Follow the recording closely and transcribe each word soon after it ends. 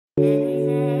And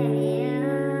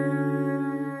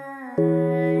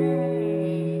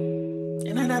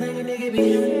I know that the nigga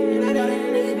be, and I know that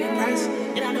the nigga be nice,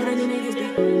 and I know that the niggas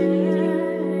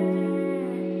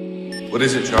be. What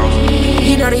is it, Charles?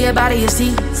 You know that your body is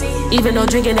tea. Even though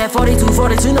drinking that 42,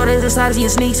 42, know that the size of your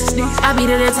sneaks. I beat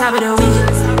it at top of the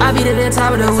week. I beat it at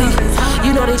top of the week.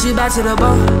 You know that you back to the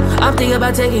bone. I'm thinking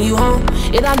about taking you home.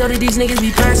 And I know that these niggas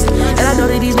be pressed. And I know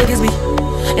that these niggas be.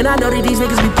 And I know that these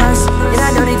niggas be pressed. And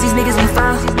I know that these niggas be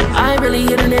fine. I ain't really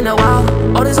hitting in a while.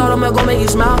 All this all I'm gonna make you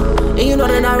smile. And you know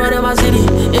that I run in my city.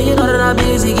 And you know that I'm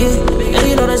big as he get. And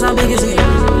you know that I'm big as he get.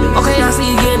 Okay, I see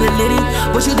you getting a litty.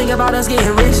 What you think about us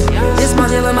getting rich? This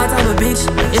Margiela my type of bitch.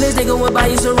 And this nigga would buy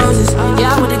you some roses.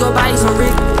 Yeah, I went to go buy you some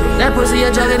Rick. That pussy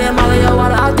a jug of that Molly of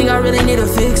water. I think I really need a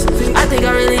fix. I think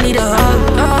I really need a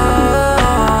hug.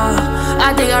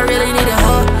 I think I really need a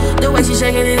hug. The way she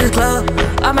shaking in this club,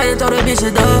 I might have throw the bitch a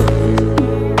dub.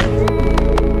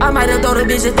 I might have throw the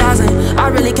bitch 1,000. I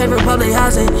really came from public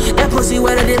housing. That pussy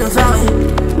wetter than a fountain. You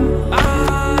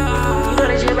know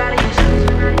that your body is.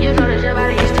 You know that your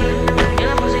body is deep. And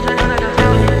that pussy turning like a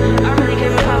fountain. I really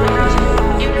came from public housing.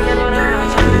 You niggas know that I'm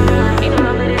outside. You know that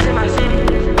I'm lit in my city.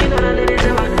 You know that I'm lit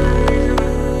in my.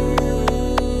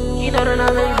 You know that I'm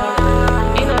lit.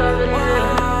 You know that I'm really good.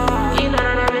 You know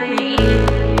that I'm really eating.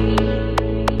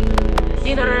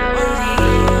 You know that I'm really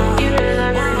eating. You know that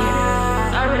I'm really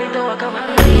eating. I really throw a couple.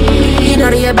 You know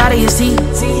that your body is tea.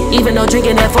 Even though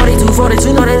drinking that 42,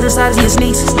 42, know that the size of your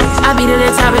sneaks. I beat it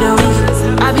at top of the week.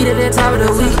 I beat it at top of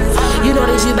the week. You know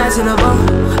that you back to the bone.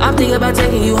 I'm thinking about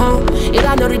taking you home. And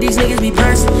I know that these niggas be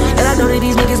pressed. And I know that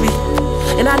these niggas be.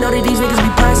 And I know that these niggas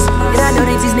be pressed. And I know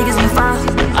that these niggas be fine.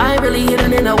 I ain't really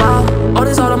hitting in a while. All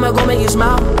this all I'm gonna make you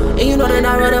smile. And you know that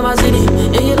I run in my city.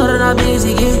 And you know that I'm big as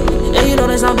he get. And you know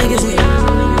that I'm big as he get.